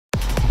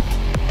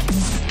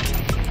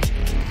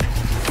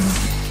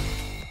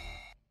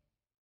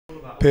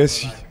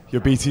Pierce,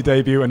 your BT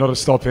debut, another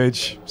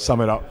stoppage.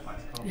 Sum it up.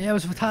 Yeah, it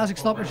was a fantastic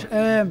stoppage.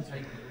 Had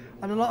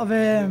a lot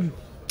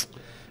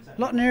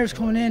of nerves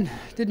coming in.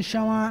 Didn't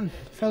show on.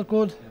 Felt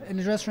good in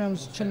the dressing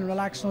rooms, chilling,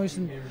 relaxed, nice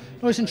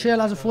and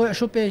chill as a fighter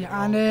should be.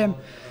 And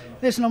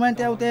listen, I went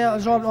out there. I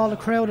was with all the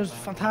crowd. It was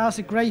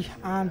fantastic, great,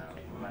 and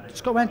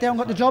just went out and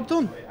got the job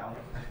done.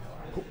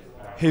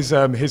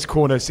 His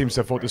corner seems to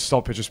have thought the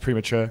stoppage was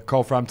premature.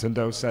 Carl Frampton,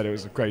 though, said it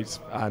was great,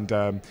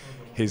 and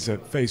his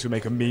face would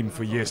make a meme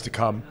for years to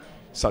come.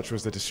 Such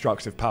was the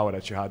destructive power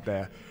that you had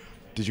there.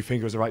 Did you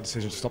think it was the right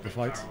decision to stop the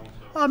fight?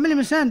 Oh,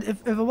 1,000,000%.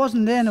 If it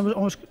wasn't then, it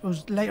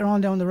was later on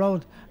down the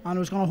road, and it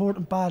was going to hurt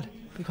him bad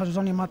because it was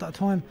only a matter of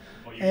time.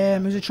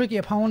 It was a tricky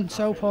opponent,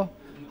 southpaw.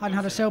 Hadn't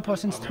had a southpaw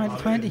since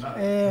 2020.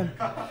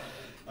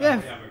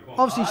 Yeah,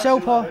 obviously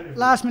southpaw,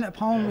 last minute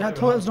opponent. We had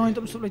titles lined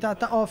up and stuff like that.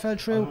 That all fell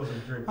through,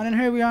 and then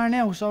here we are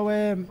now. So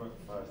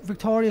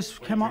victorious,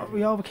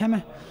 we overcame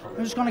it.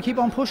 We're just going to keep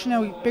on pushing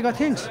now, bigger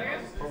things.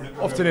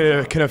 Often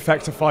it can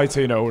affect a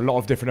fighter, you know, a lot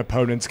of different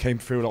opponents came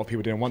through, a lot of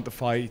people didn't want the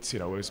fight, you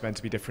know, it was meant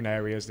to be different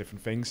areas,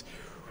 different things.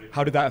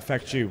 How did that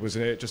affect you? Was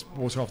it just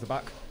water off the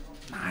back?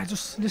 Nah,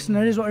 just listen,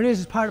 it is what it is,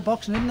 it's part of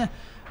boxing, isn't it?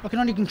 I can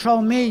only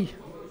control me,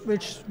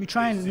 which we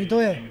train, we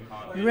diet,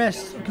 we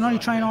rest. I can only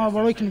train all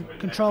what I can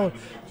control,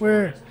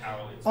 where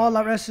all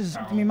that rest is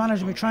me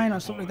managing, me training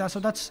and stuff like that. So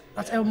that's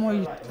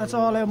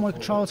all out of my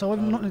control, so I've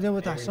nothing to do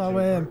with that. So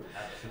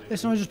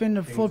listen, I've just been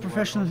a full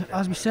professional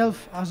as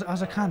myself as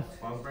I can.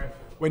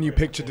 When you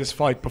pictured this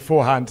fight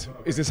beforehand,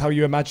 is this how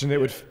you imagined it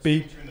would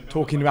be,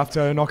 talking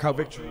after a knockout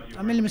victory?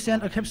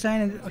 1,000,000%. I kept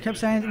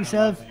saying it to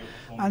myself,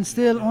 and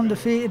still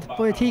undefeated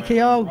by a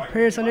TKO,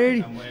 Pierce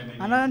O'Leary.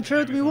 And I'm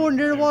true to be word,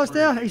 there it was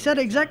there. He said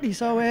it exactly.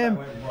 So I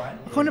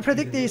couldn't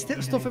predict this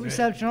stuff with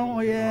myself, you know.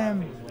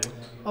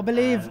 I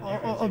believe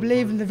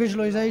in the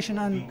visualisation,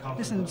 and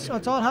listen,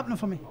 it's all happening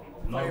for me.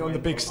 On the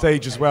big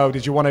stage as well,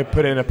 did you want to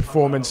put in a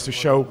performance to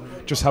show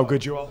just how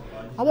good you are?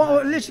 I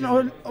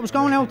was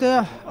going out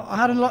there, I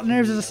had a lot of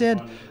nerves, as I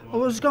said. I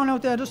was going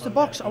out there just to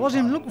box. I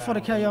wasn't even looking for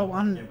the KO,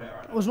 and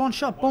it was one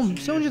shot, boom.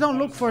 As soon as you don't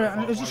look for it,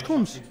 and it just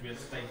comes.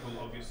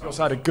 You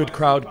also had a good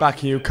crowd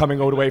backing you,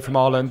 coming all the way from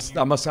Ireland.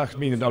 That must have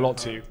mean a lot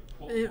to you.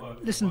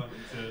 Listen,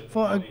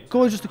 for a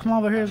guy just to come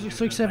over here,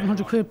 it's like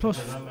 700 quid plus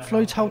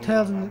flights,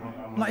 hotels, and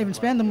not even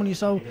spending money.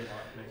 So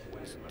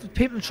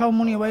people throw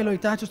money away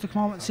like that just to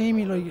come over and see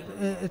me, like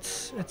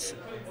it's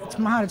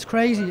mad, it's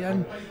crazy,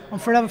 and I'm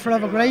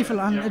forever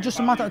grateful. And it's just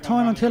a matter of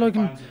time until I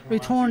can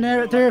return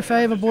their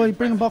favour by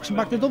bringing boxing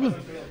back to Dublin.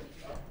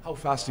 How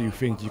fast do you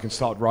think you can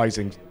start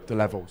rising the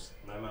levels?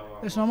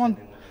 Listen,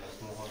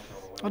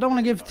 I don't want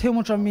to give too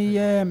much of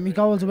me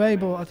goals away,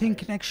 but I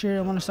think next year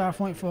I want to start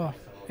fighting for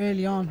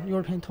early on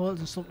European titles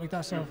and stuff like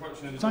that. So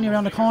it's only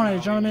around the corner, do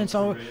you know what I mean?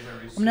 So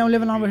I'm now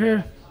living over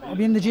here. I'll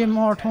be in the gym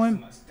more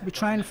time. I'll be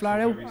training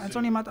flat out. It's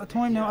only a matter of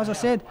time now. As I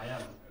said,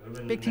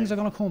 big things are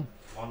going to come.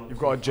 You've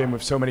got a gym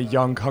with so many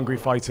young, hungry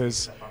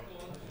fighters.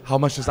 How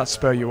much does that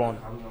spur you on?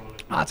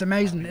 Oh, it's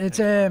amazing. It's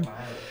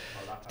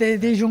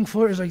these young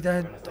fighters, like,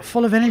 they're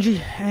full of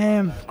energy.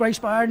 Great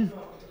sparring.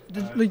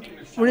 Like,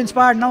 we're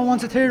inspired. No one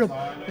wants to tear up.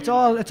 It's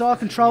all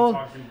control.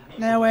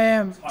 Now,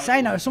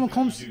 saying that if someone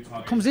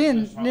comes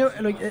in,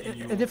 like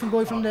a different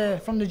guy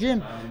from the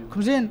gym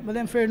comes in, well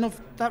then fair enough,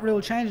 that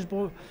rule changes.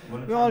 But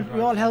we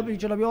all help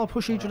each other. We all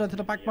push each other to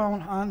the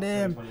backbone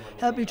and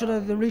help each other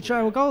to reach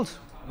our goals.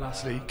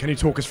 Lastly, can you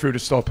talk us through the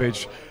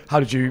stoppage?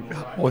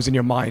 What was in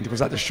your mind? Was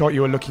that the shot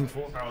you were looking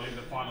for?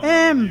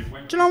 Do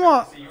you know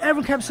what?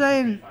 Everyone kept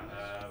saying,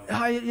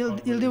 oh, you'll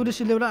do this,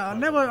 you'll do that.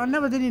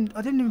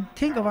 I didn't even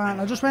think of it.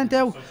 I just went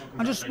out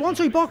and just once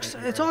we box,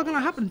 it's all going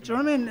to happen. Do you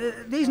know what I mean?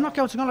 These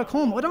knockouts are going to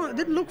come. I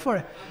didn't look for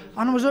it,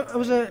 and it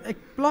was a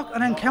block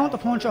and then counter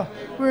puncher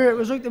where it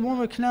was like the one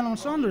with Canelo and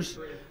Saunders.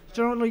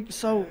 Do you know, like,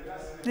 so?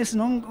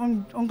 Listen,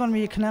 I'm going to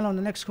be a Canelo in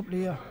the next couple of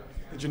years.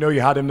 Did you know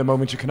you had him the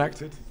moment you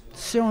connected?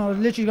 Soon I was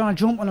literally going to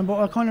jump on him, but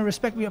I kind of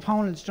respect my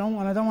opponents, you know,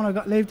 and I don't want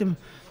to leave them.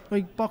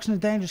 Like, boxing is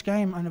a dangerous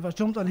game, and if I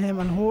jumped on him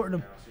and hurted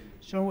him,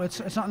 so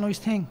it's not a nice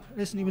thing.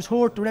 Listen, he was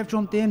hurt, the ref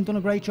jumped in, done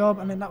a great job,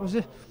 and then that was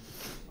it.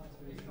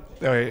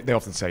 They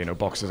often say, you know,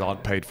 boxers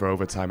aren't paid for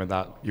overtime and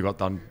that. You got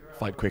done,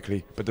 fight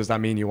quickly. But does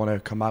that mean you want to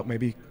come out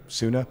maybe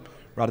sooner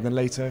rather than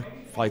later,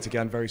 fight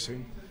again very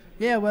soon?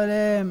 Yeah, well,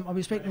 I'll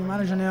be speaking to my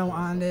manager now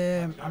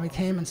and my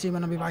team and see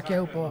when I'll be back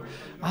out. But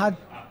I had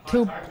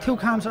two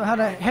camps. I had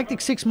a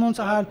hectic 6 months.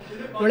 I had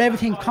with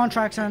everything,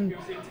 contracts and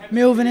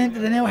moving into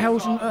the new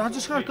house, and I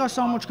just got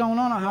so much going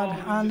on. I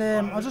had,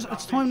 and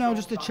it's time now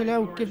just to chill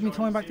out, give me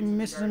time back to my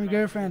missus and my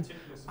girlfriend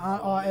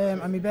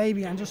and my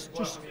baby, and just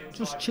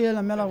chill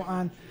and mellow,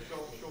 and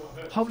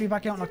hopefully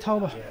back out in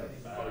October.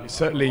 You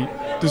certainly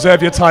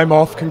deserve your time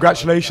off.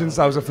 Congratulations,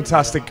 that was a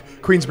fantastic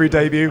Queensberry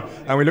debut,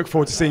 and we look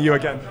forward to seeing you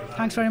again.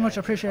 Thanks very much,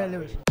 I appreciate it,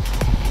 Lewis.